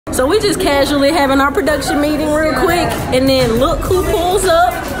So we just casually having our production meeting real quick, and then look who pulls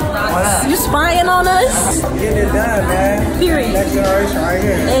up. You spying on us? Getting it done, man. Period. Next generation right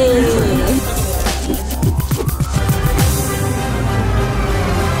here. Hey.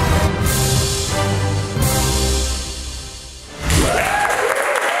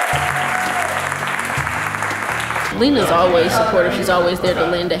 Lena's always supportive. She's always there to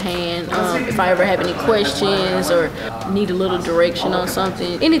lend a hand. If I ever have any questions or need a little direction on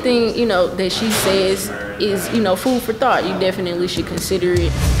something, anything, you know, that she says is, you know, food for thought. You definitely should consider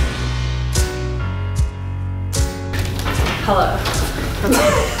it. Hello.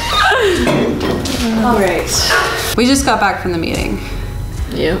 All right. We just got back from the meeting.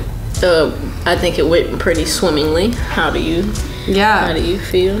 Yeah. I think it went pretty swimmingly. How do you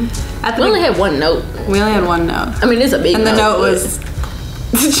feel? We only had one note. We only had one note. I mean, it's a big note. And the note was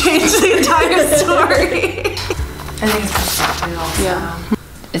to change the entire story. I think it's perspective also. Yeah.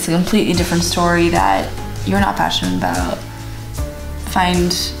 It's a completely different story that you're not passionate about.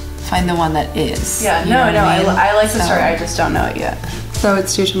 Find the one that is. Yeah, I like the story, I just don't know it yet. So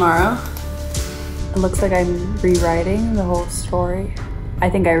it's due tomorrow? It looks like I'm rewriting the whole story.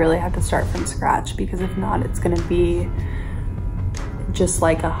 I think I really have to start from scratch, because if not, it's gonna be just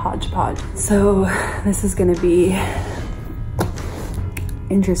like a hodgepodge. So this is gonna be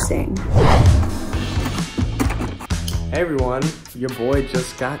interesting. Hey everyone, your boy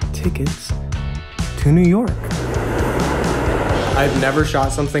just got tickets to New York. I've never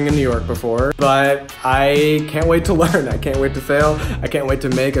shot something in New York before, but I can't wait to learn. I can't wait to fail. I can't wait to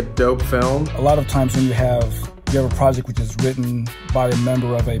make a dope film. A lot of times when you have a project which is written by a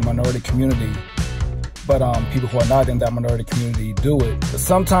member of a minority community, but people who are not in that minority community do it. But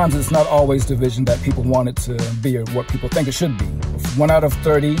sometimes it's not always the vision that people want it to be or what people think it should be. 1 out of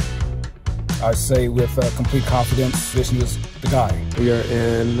 30, I say with complete confidence, Vishnu is the guy. We are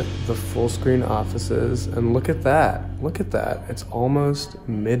in the full screen offices, and look at that. Look at that. It's almost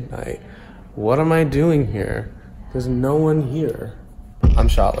midnight. What am I doing here? There's no one here. I'm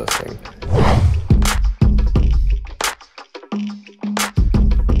shot listing.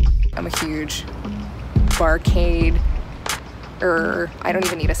 I'm a huge barcade, I don't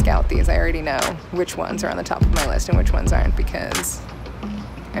even need to scout these. I already know which ones are on the top of my list and which ones aren't, because,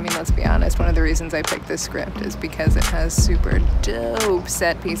 I mean, let's be honest, one of the reasons I picked this script is because it has super dope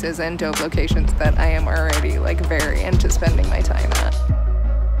set pieces and dope locations that I am already like very into spending my time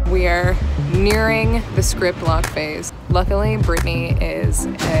at. We are nearing the script lock phase. Luckily, Brittany is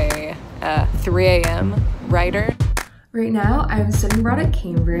a 3 a.m. writer. Right now, I'm studying abroad at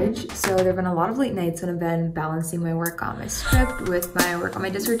Cambridge, so there have been a lot of late nights when I've been balancing my work on my script with my work on my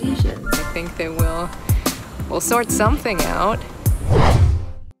dissertation. I think that we'll sort something out.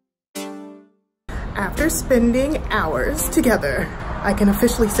 After spending hours together, I can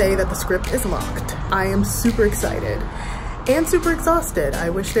officially say that the script is locked. I am super excited and super exhausted. I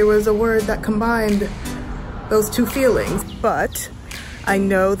wish there was a word that combined those two feelings, but I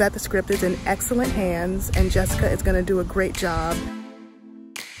know that the script is in excellent hands and Jessica is gonna do a great job.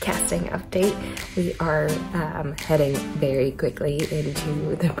 Casting update. We are heading very quickly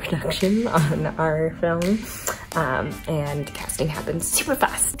into the production on our film, and casting happens super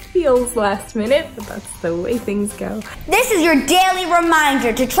fast. Feels last minute, but that's the way things go. This is your daily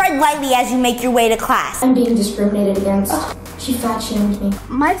reminder to tread lightly as you make your way to class. I'm being discriminated against. She fat shamed me.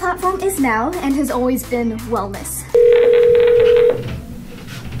 My platform is now and has always been wellness.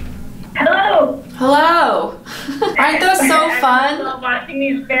 Hello. Hello. Aren't those so fun? I love watching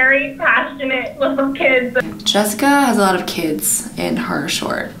these very passionate little kids. Jessica has a lot of kids in her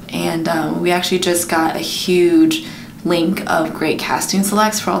short, and we actually just got a huge link of great casting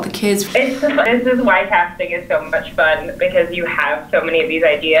selects for all the kids. This is why casting is so much fun, because you have so many of these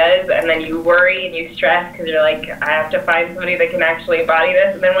ideas and then you worry and you stress because you're like, I have to find somebody that can actually embody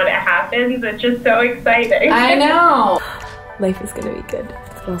this, and then when it happens, it's just so exciting. I know. Life is gonna be good.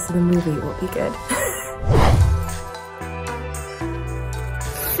 But also the movie will be good.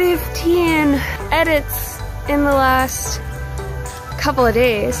 15 edits in the last couple of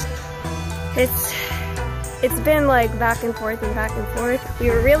days. It's been like back and forth and back and forth. We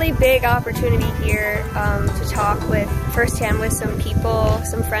have a really big opportunity here to talk firsthand with some people,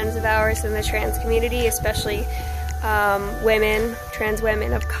 some friends of ours in the trans community, especially women, trans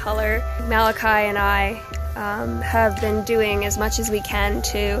women of color. Malakai and I have been doing as much as we can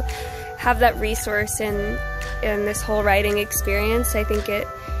to have that resource in this whole writing experience. I think it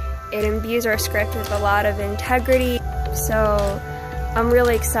imbues our script with a lot of integrity. So I'm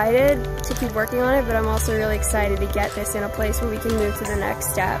really excited to keep working on it, but I'm also really excited to get this in a place where we can move to the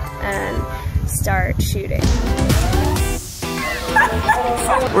next step and start shooting.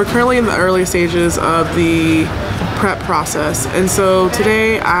 We're currently in the early stages of the prep process, and so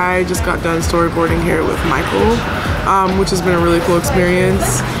today I just got done storyboarding here with Michael, which has been a really cool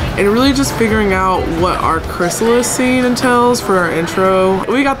experience, and really just figuring out what our chrysalis scene entails for our intro.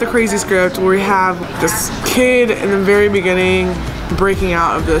 We got the crazy script where we have this kid in the very beginning breaking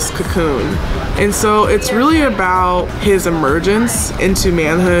out of this cocoon, and so it's really about his emergence into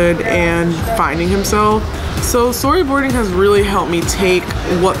manhood and finding himself. So storyboarding has really helped me take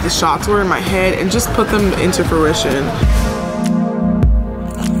what the shots were in my head and just put them into fruition.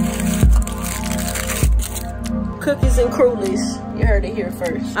 Cookies and cruellies. You heard it here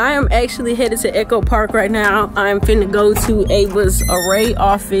first. I am actually headed to Echo Park right now. I'm finna go to Ava's array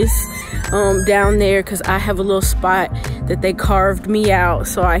office down there because I have a little spot that they carved me out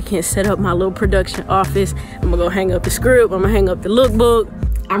so I can set up my little production office. I'm gonna go hang up the script. I'm gonna hang up the lookbook.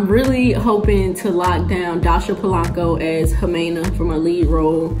 I'm really hoping to lock down Dasha Polanco as Jimena for my lead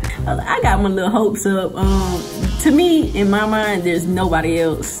role. I got my little hopes up. To me, in my mind, there's nobody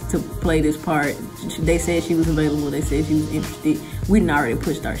else to play this part. They said she was available. They said she was interested. We'd already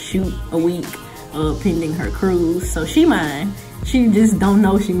pushed our shoot a week pending her cruise. So she mine. She just don't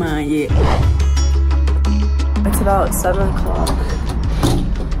know she mine yet. It's about 7 o'clock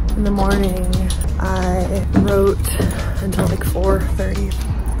in the morning. I wrote until like 4:30.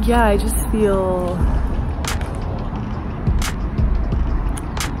 Yeah, I just feel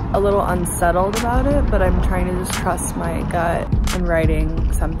a little unsettled about it, but I'm trying to just trust my gut in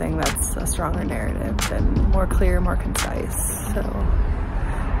writing something that's a stronger narrative and more clear, more concise. So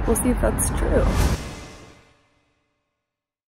we'll see if that's true.